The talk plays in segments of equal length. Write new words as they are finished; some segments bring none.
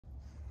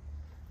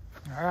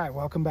All right,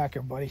 welcome back,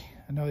 everybody.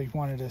 I know you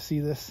wanted to see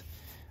this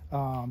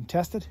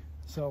tested.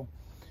 So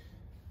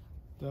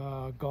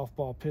the golf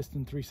ball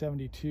piston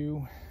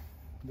 372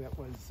 that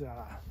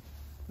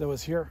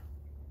was here.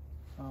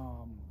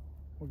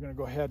 We're going to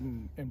go ahead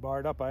and bar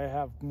it up. I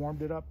have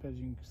warmed it up, as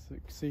you can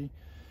see.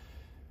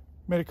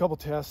 Made a couple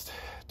tests,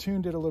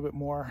 tuned it a little bit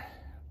more.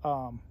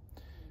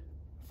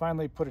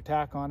 Finally put a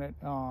tack on it.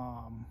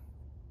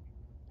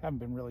 Haven't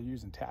been really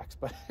using tacks,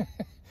 but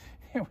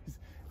anyways,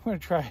 I'm going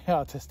to try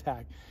out this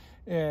tack.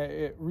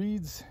 It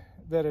reads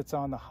that it's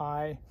on the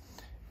high,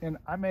 and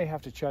I may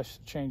have to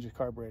change the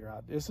carburetor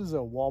out. This is a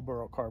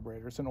Walboro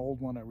carburetor. It's an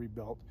old one I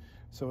rebuilt,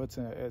 so it's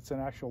an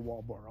actual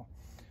Walboro.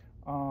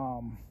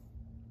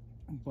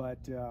 But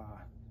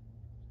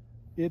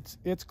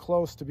it's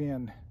close to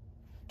being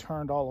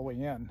turned all the way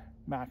in,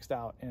 maxed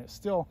out, and it's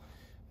still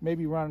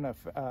maybe running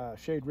a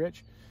shade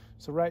rich.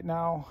 So right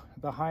now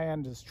the high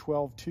end is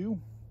 12.2,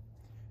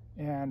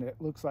 and it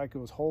looks like it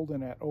was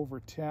holding at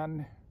over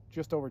 10,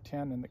 just over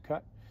 10 in the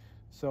cut.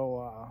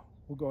 So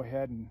we'll go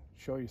ahead and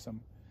show you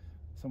some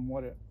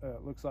what it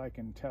looks like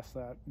and test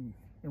that and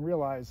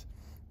realize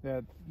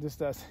that this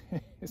does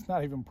it's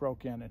not even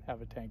broke in and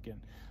have a tank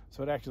in,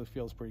 so it actually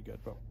feels pretty good.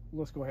 But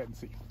let's go ahead and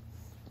see.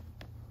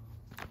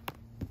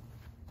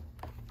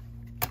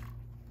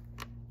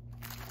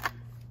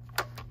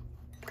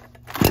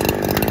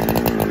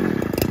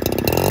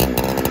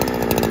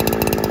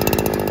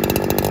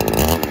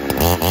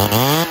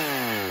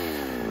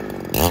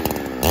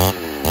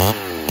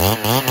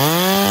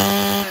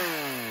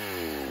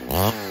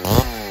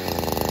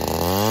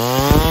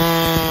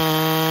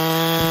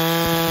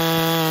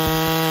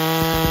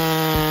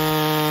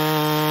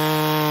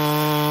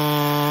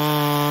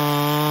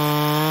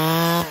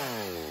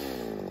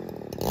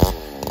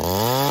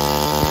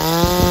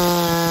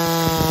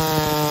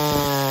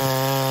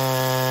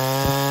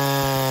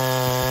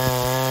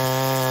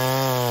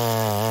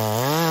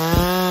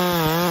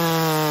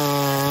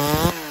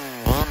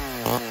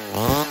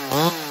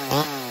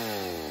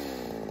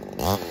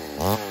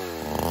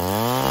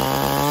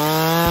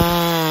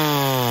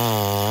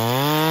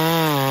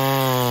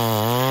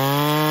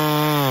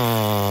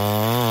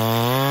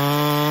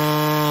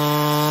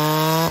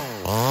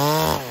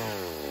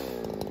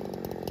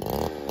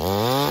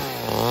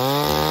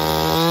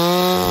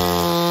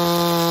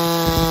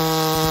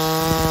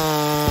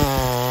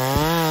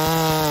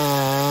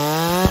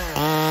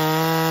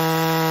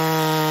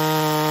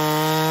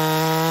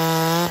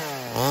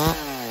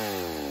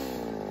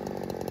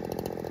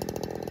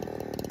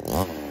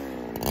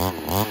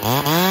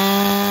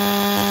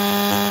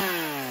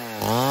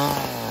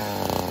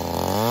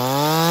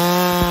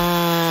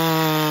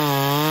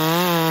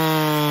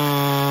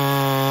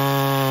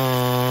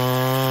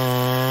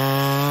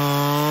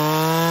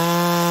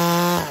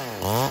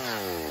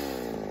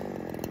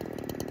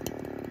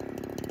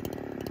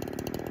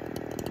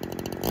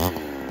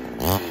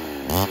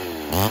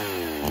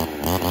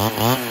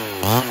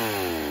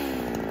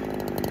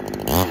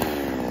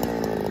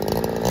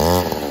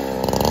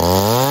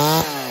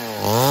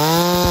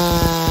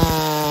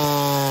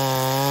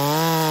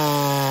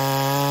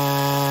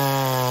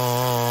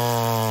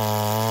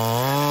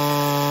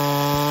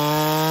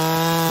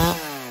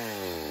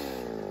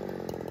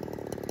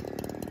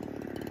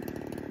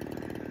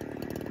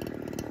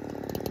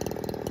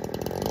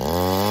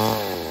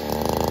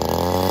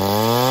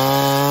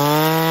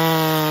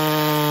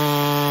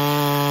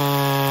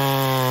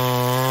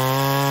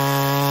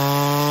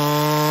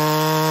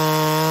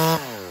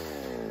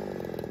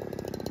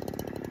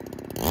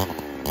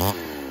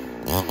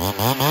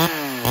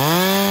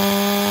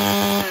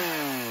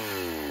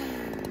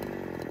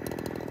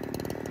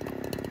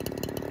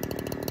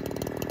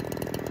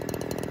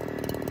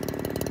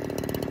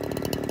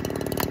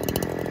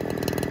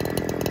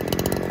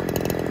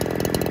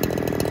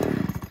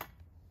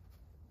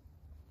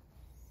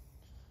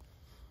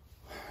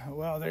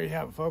 Well, there you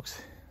have it,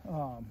 folks.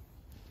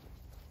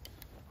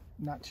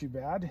 Not too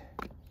bad.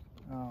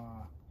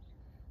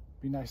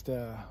 Be nice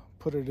to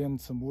put it in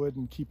some wood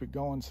and keep it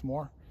going some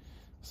more.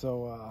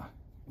 So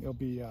it'll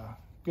be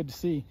good to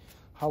see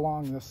how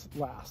long this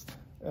lasts.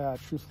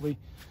 Truthfully,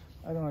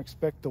 I don't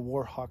expect the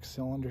Warhawk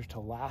cylinder to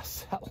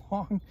last that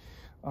long.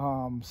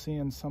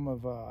 Seeing some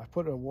of, I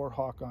put a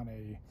Warhawk on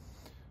a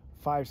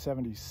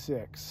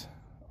 576,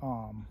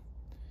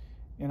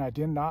 and I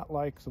did not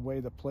like the way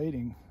the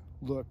plating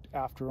looked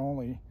after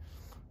only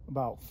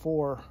about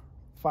 4-5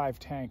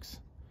 tanks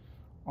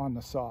on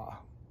the saw.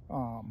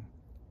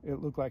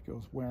 It looked like it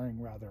was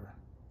wearing rather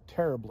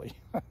terribly.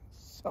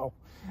 So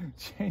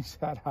change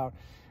that out.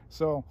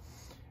 So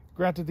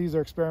granted, these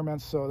are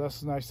experiments, so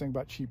that's the nice thing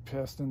about cheap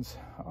pistons.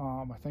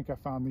 I think I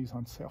found these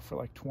on sale for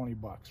like 20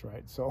 bucks,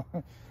 right? So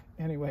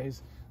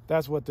anyways,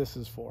 that's what this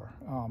is for.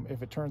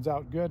 If it turns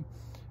out good,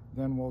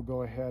 then we'll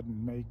go ahead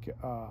and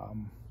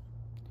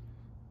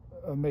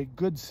make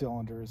good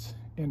cylinders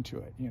into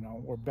it, you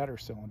know, or better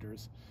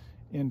cylinders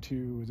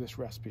into this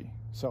recipe.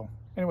 So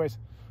anyways,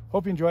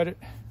 hope you enjoyed it.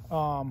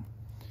 Have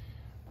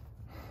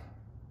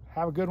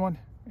a good one,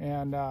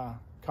 and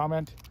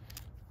comment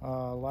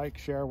like,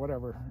 share,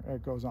 whatever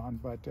it goes on.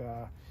 But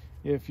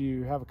if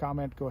you have a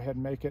comment, go ahead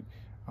and make it.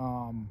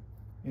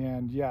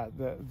 And yeah,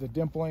 the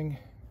dimpling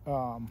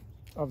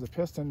of the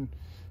piston,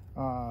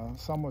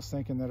 some was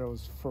thinking that it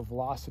was for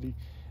velocity.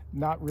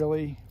 Not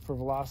really for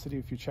velocity.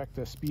 If you check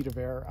the speed of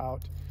air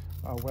out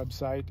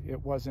website, it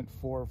wasn't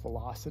for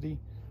velocity.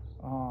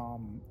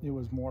 It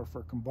was more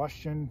for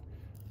combustion,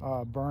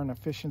 burn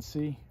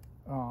efficiency,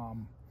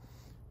 from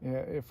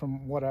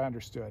what I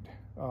understood.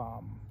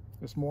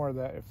 It's more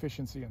the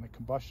efficiency in the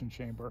combustion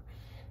chamber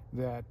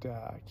that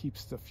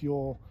keeps the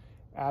fuel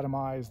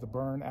atomized, the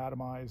burn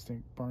atomized,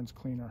 and burns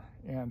cleaner.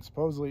 And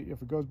supposedly,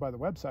 if it goes by the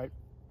website,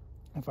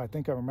 if I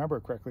think I remember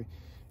it correctly,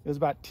 it was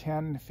about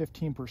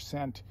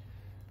 10-15%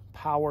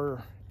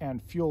 power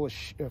and fuel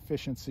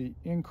efficiency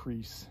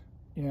increase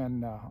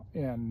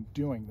in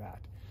doing that.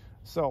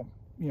 So,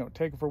 you know,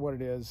 take it for what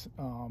it is.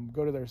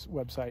 Go to their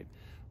website,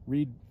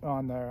 read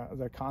on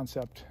the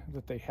concept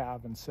that they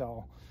have and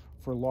sell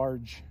for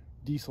large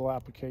diesel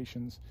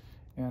applications,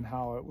 and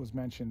how it was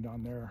mentioned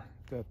on there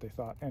that they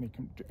thought any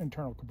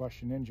internal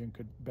combustion engine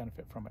could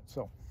benefit from it.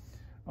 So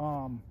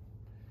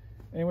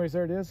anyways,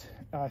 there it is.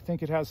 I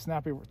think it has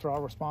snappy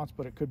throttle response,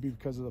 but it could be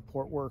because of the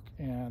port work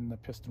and the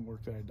piston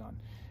work that I've done.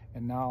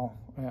 And now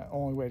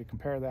only way to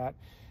compare that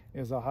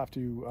is I'll have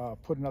to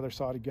put another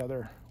saw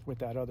together with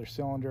that other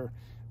cylinder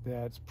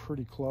that's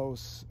pretty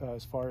close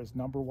as far as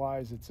number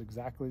wise. It's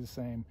exactly the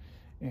same,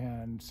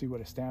 and see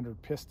what a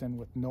standard piston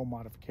with no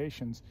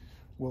modifications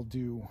will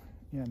do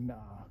in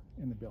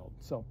the build.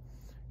 So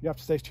you have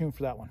to stay tuned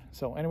for that one.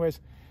 So anyways,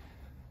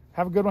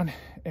 have a good one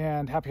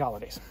and happy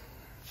holidays.